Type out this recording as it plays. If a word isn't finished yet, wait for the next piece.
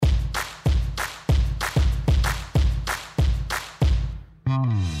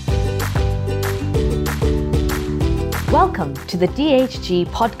Welcome to the DHG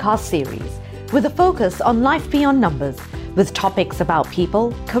podcast series with a focus on life beyond numbers with topics about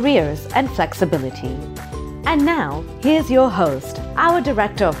people, careers, and flexibility. And now, here's your host, our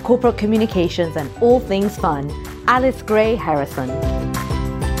Director of Corporate Communications and All Things Fun, Alice Gray Harrison.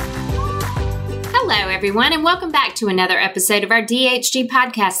 Hello, everyone, and welcome back to another episode of our DHG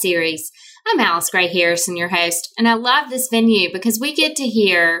podcast series. I'm Alice Gray Harrison, your host, and I love this venue because we get to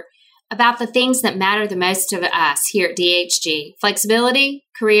hear about the things that matter the most to us here at DHG: flexibility,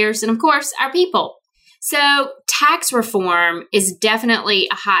 careers, and of course, our people. So tax reform is definitely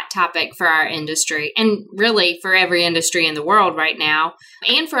a hot topic for our industry and really for every industry in the world right now.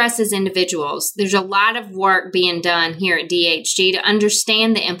 And for us as individuals, there's a lot of work being done here at DHG to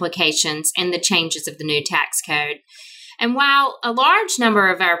understand the implications and the changes of the new tax code. And while a large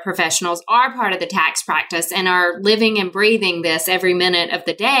number of our professionals are part of the tax practice and are living and breathing this every minute of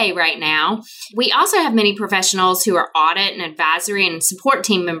the day right now, we also have many professionals who are audit and advisory and support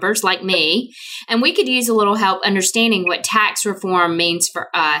team members like me, and we could use a little help understanding what tax reform means for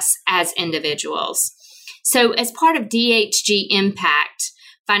us as individuals. So as part of DHG IMPACT,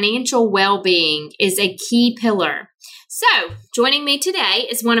 financial well-being is a key pillar. So, joining me today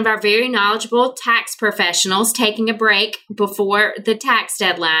is one of our very knowledgeable tax professionals taking a break before the tax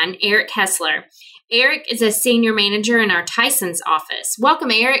deadline, Eric Hessler. Eric is a senior manager in our Tyson's office.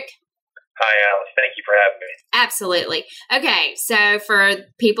 Welcome, Eric. Hi, Alice. Thank you for having me. Absolutely. Okay, so for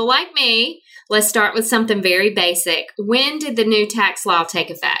people like me, let's start with something very basic. When did the new tax law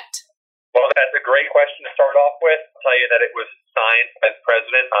take effect? Well, that's a great question to start off with. I'll tell you that it was signed by the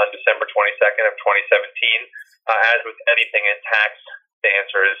President on December 22nd of 2017. As with anything in tax, the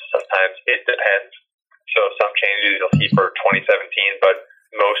answer is sometimes it depends. So some changes you'll see for 2017, but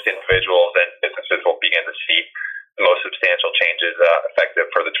most individuals and businesses will begin to see the most substantial changes effective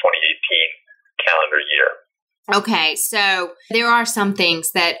for the 2018 calendar year. Okay, so there are some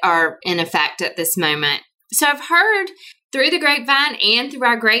things that are in effect at this moment. So I've heard through the grapevine and through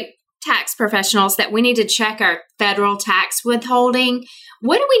our great tax professionals that we need to check our federal tax withholding.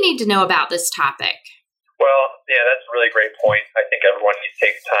 What do we need to know about this topic? Well, yeah, that's a really great point. I think everyone needs to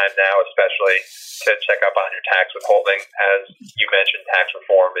take time now, especially to check up on your tax withholding. As you mentioned, tax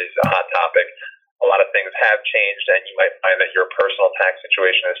reform is a hot topic. A lot of things have changed, and you might find that your personal tax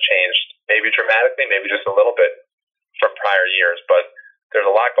situation has changed, maybe dramatically, maybe just a little bit from prior years. But there's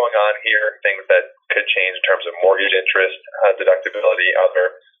a lot going on here, things that could change in terms of mortgage interest, deductibility,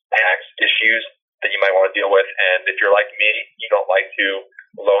 other tax issues that you might want to deal with. And if you're like me, you don't like to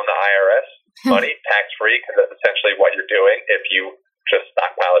loan the IRS money tax-free, because that's essentially what you're doing if you just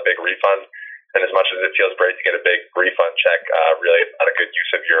stockpile a big refund. And as much as it feels great to get a big refund check, really it's not a good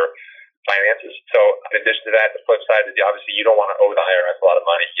use of your finances. So in addition to that, the flip side is obviously you don't want to owe the IRS a lot of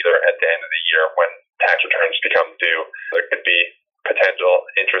money either at the end of the year when tax returns become due. There could be potential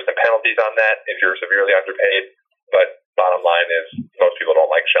interest and penalties on that if you're severely underpaid. But bottom line is most people don't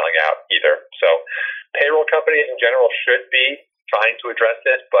like shelling out either. So payroll companies in general should be trying to address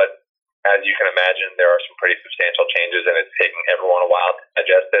this, but as you can imagine, there are some pretty substantial changes, and it's taking everyone a while to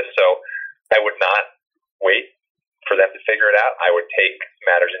digest this. So I would not wait for them to figure it out. I would take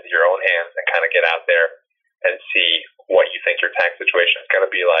matters into your own hands and kind of get out there and see what you think your tax situation is going to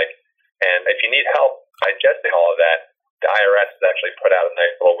be like. And if you need help digesting all of that, the IRS has actually put out a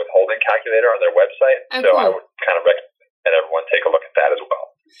nice little withholding calculator on their website. Okay. So I would kind of recommend that everyone take a look at that as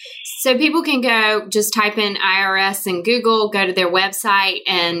well. So people can go just type in IRS in Google, go to their website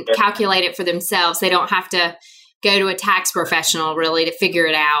and calculate it for themselves. They don't have to go to a tax professional really to figure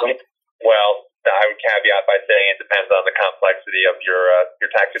it out. Well, I would caveat by saying it depends on the complexity of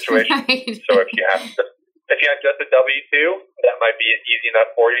your tax situation. Right. So if you have just a W-2, that might be easy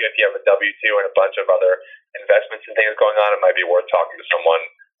enough for you. If you have a W-2 and a bunch of other investments and things going on, it might be worth talking to someone,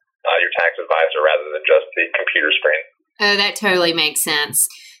 your tax advisor, rather than just the computer screen. Oh, that totally makes sense.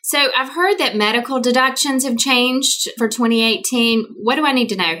 So I've heard that medical deductions have changed for 2018. What do I need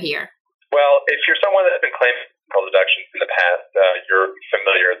to know here? Well, if you're someone that's been claiming medical deductions in the past, you're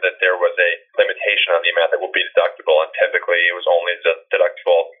familiar that there was a limitation on the amount that will be deductible, and typically it was only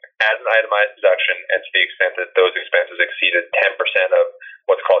deductible as an itemized deduction, and to the extent that those expenses exceeded 10% of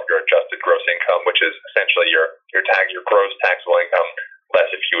what's called your adjusted gross income, which is essentially your gross taxable income less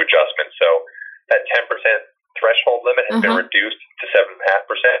a few adjustments. So that 10% threshold limit has been reduced to 7.5%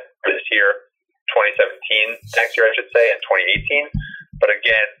 for this year, 2017 tax year, I should say, and 2018. But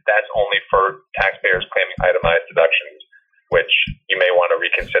again, that's only for taxpayers claiming itemized deductions, which you may want to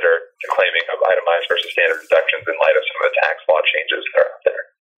reconsider the claiming of itemized versus standard deductions in light of some of the tax law changes that are out there.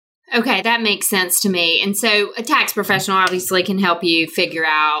 Okay, that makes sense to me. And so a tax professional obviously can help you figure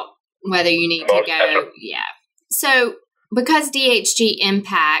out whether you need to go. Yeah. So because DHG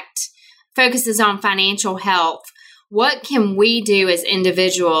Impact focuses on financial health, what can we do as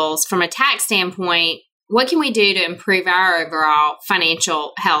individuals from a tax standpoint? What can we do to improve our overall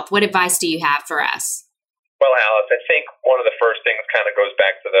financial health? What advice do you have for us? Well, Alice, I think one of the first things kind of goes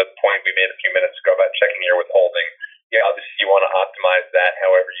back to the point we made a few minutes ago about checking your withholding. Obviously, you want to optimize that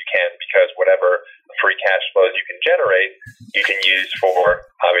however you can, because whatever free cash flows you can generate, you can use for,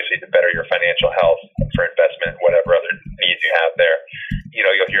 obviously, to better your financial health, for investment, whatever other needs you have there.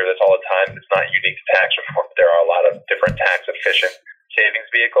 You'll hear this all the time. It's not unique to tax reform. There are a lot of different tax-efficient savings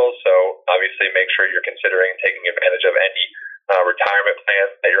vehicles, so obviously make sure you're considering taking advantage of any retirement plan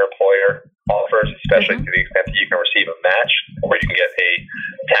that your employer offers, especially to the extent that you can receive a match or you can get a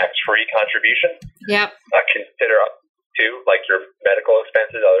tax-free contribution. Yep. Consider too, like your medical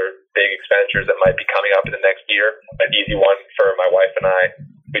expenses, other big expenditures that might be coming up in the next year. An easy one for my wife and I,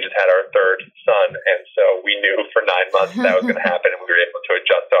 we just had our third son, and so we knew for 9 months that was going to happen, and we were able to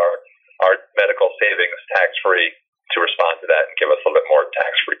adjust our medical savings tax-free to respond to that and give us a little bit more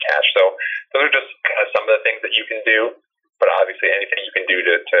tax-free cash. So those are just kind of some of the things that you can do, but obviously anything you can do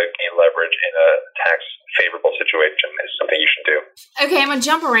to gain leverage in a tax-favorable situation is something you should do. Okay, I'm going to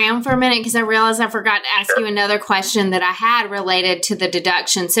jump around for a minute because I realized I forgot to ask you another question that I had related to the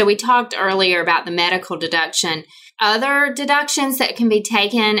deduction. So we talked earlier about the medical deduction. Other deductions that can be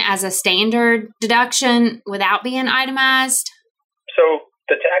taken as a standard deduction without being itemized? So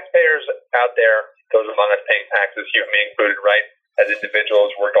the taxpayers out there, those among us paying taxes, you and me included, right? As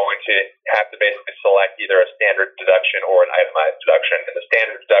individuals, we're going to have to basically select either a standard deduction or an itemized deduction. And the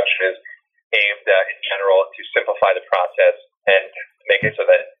standard deduction is aimed in general to simplify the process and make it so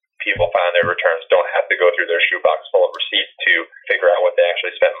that people filing their returns don't have to go through their shoebox full of receipts to figure out what they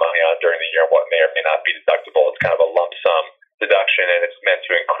actually spent money on during the year and what may or may not be deductible. It's kind of a lump sum deduction, and it's meant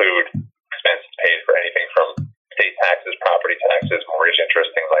to include expenses paid for anything from state taxes, property taxes, mortgage interest,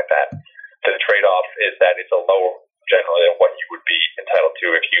 things like that. The trade-off is that it's a lower generally than what you would be entitled to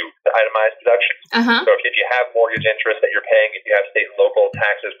if you itemize deductions. So if you have mortgage interest that you're paying, if you have state and local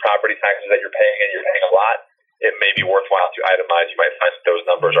taxes, property taxes that you're paying, and you're paying a lot, it may be worthwhile to itemize. You might find that those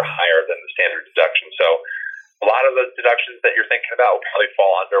numbers are higher than the standard deduction. So a lot of the deductions that you're thinking about will probably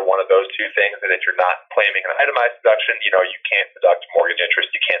fall under one of those two things. And if you're not claiming an itemized deduction, you can't deduct mortgage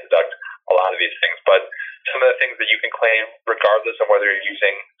interest. You can't deduct a lot of these things. But some of the things that you can claim, regardless of whether you're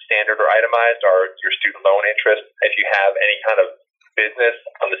using standard or itemized, are your student loan interest. If you have any kind of business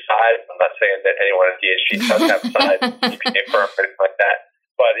on the side, I'm not saying that anyone at DHG does have a side CPA firm or anything like that.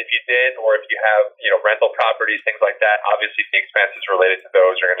 But if you did, or if you have, rental properties, things like that, obviously the expenses related to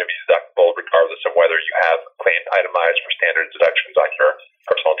those are going to be deductible regardless of whether you have claimed itemized or standard deductions on your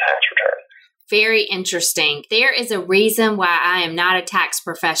personal tax return. Very interesting. There is a reason why I am not a tax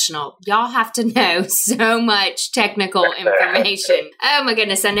professional. Y'all have to know so much technical information. Oh my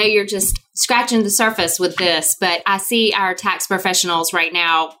goodness. I know you're just scratching the surface with this, but I see our tax professionals right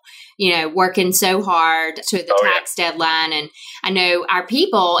now working so hard to the tax deadline. And I know our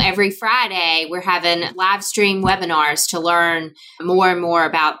people, every Friday, we're having live stream webinars to learn more and more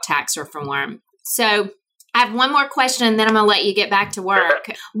about tax reform. So I have one more question, and then I'm going to let you get back to work.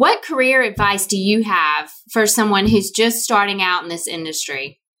 What career advice do you have for someone who's just starting out in this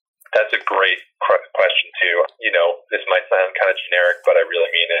industry? That's a great question, too. This might sound kind of generic, but I really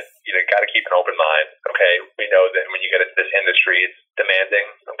mean it. You got to keep an open mind, okay? We know that when you get into this industry, it's demanding,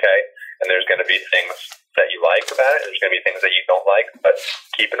 okay? And there's going to be things that you like about it. There's going to be things that you don't like, but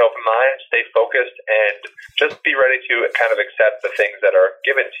keep an open mind, stay focused, and just be ready to kind of accept the things that are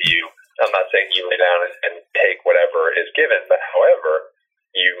given to you. I'm not saying you lay down and take whatever is given, but however,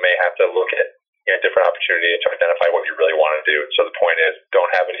 you may have to look at different opportunities to identify what you really want to do. So the point is, don't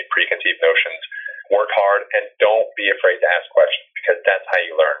have any preconceived notions. Work hard and don't be afraid to ask questions, because that's how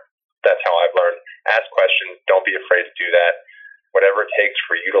you learn. That's how I've learned. Ask questions. Don't be afraid to do that. Whatever it takes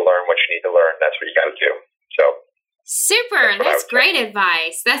for you to learn what you need to learn, that's what you got to do. So super. That's great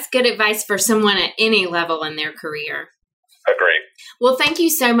advice. That's good advice for someone at any level in their career. Agree. Well, thank you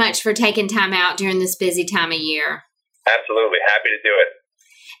so much for taking time out during this busy time of year. Absolutely. Happy to do it.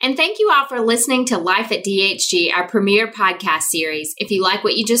 And thank you all for listening to Life at DHG, our premier podcast series. If you like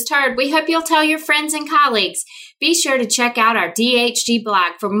what you just heard, we hope you'll tell your friends and colleagues. Be sure to check out our DHG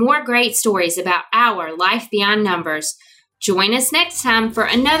blog for more great stories about our life beyond numbers. Join us next time for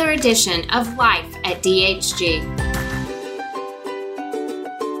another edition of Life at DHG.